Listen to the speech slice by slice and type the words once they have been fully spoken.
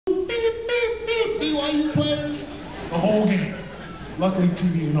beep, beep, beep, BYU players, the whole game. Luckily,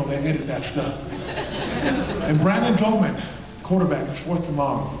 TV, you know, they edit that stuff. And Brandon Doman, quarterback, it's 4th and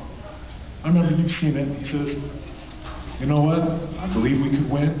long. I remember you've seen it. He says, you know what? I believe we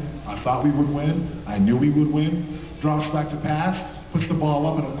could win. I thought we would win. I knew we would win. Drops back to pass, puts the ball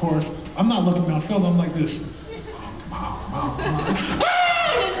up, and of course, I'm not looking downfield. I'm like this. Come on.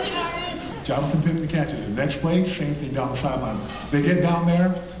 Jonathan Pittman catches it. Next play, same thing down the sideline. They get down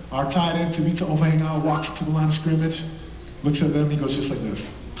there. Our tight end, Tabitha Ovehanga, walks to the line of scrimmage, looks at them, he goes just like this.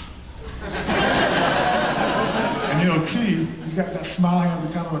 And you know, T, he's got that smile, he has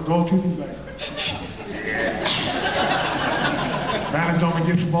the kind of a gold tooth, he's like, Brandon Doman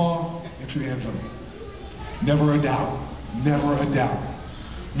gets the ball into the end zone. Never a doubt. Never a doubt.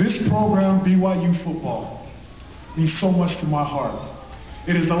 This program, BYU football, means so much to my heart.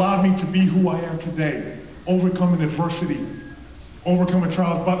 It has allowed me to be who I am today, overcoming adversity, overcoming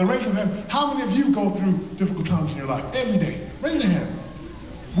trials. By the raise of hand, how many of you go through difficult times in your life every day? Raise your hand.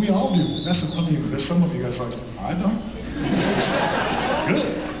 We all do. I mean, there's some of you guys like, I don't. Good.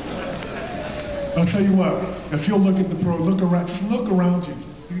 I'll tell you what, if you'll look at the pro, look around you,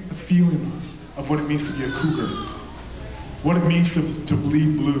 you get the feeling of what it means to be a Cougar, what it means to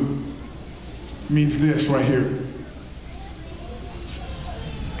bleed blue. It means this right here.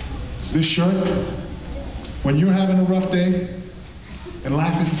 This shirt, when you're having a rough day and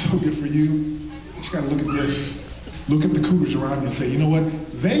life isn't so good for you, you just gotta look at this. Look at the Cougars around you and say, you know what?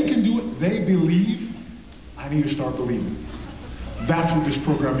 They can do it. They believe. I need to start believing. That's what this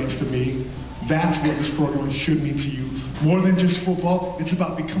program means to me. That's what this program should mean to you. More than just football, it's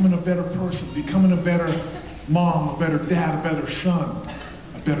about becoming a better person, becoming a better mom, a better dad, a better son,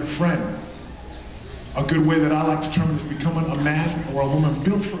 a better friend. A good way that I like to term it is becoming a man or a woman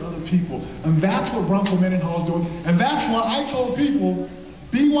built for other people. And that's what Bronco Mendenhall is doing. And that's why I told people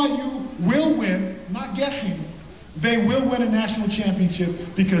BYU will win, not guessing, they will win a national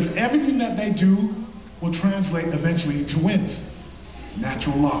championship because everything that they do will translate eventually to wins.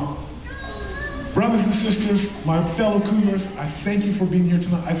 Natural law. Brothers and sisters, my fellow Cougars, I thank you for being here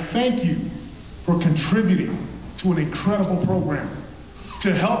tonight. I thank you for contributing to an incredible program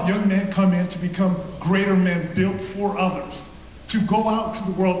to help young men come in to become greater men built for others, to go out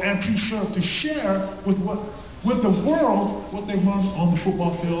to the world and to serve, to share with the world what they've learned on the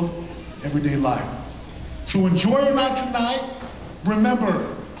football field, everyday life. So enjoy your night tonight.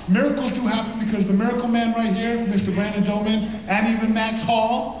 Remember, miracles do happen because the miracle man right here, Mr. Brandon Doman, and even Max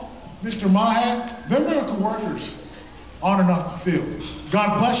Hall, Mr. Maha, they're miracle workers on and off the field.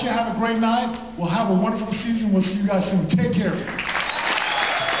 God bless you. Have a great night. We'll have a wonderful season. We'll see you guys soon. Take care.